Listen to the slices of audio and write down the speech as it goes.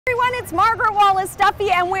Everyone, it's Margaret Wallace Duffy,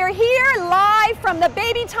 and we're here live from the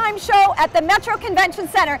Baby Time show at the Metro Convention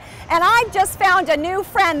Center. And I've just found a new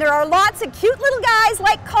friend. There are lots of cute little guys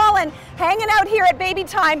like Colin hanging out here at Baby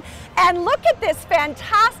Time. And look at this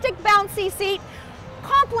fantastic bouncy seat.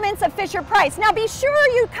 Compliments of Fisher-Price. Now be sure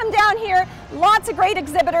you come down here. Lots of great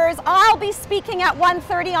exhibitors. I'll be speaking at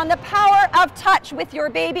 1:30 on the power of touch with your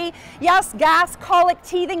baby. Yes, gas, colic,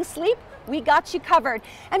 teething, sleep. We got you covered.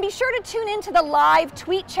 And be sure to tune into the live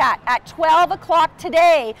tweet chat at 12 o'clock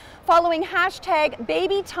today, following hashtag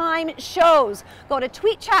BabyTimeShows. Go to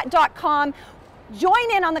tweetchat.com,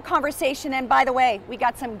 join in on the conversation, and by the way, we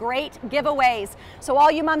got some great giveaways. So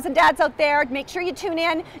all you moms and dads out there, make sure you tune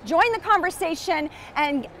in, join the conversation,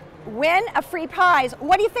 and win a free prize.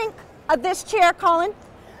 What do you think of this chair, Colin?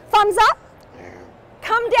 Thumbs up?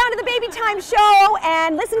 Come down to the Baby Time show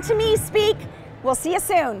and listen to me speak. We'll see you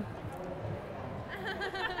soon.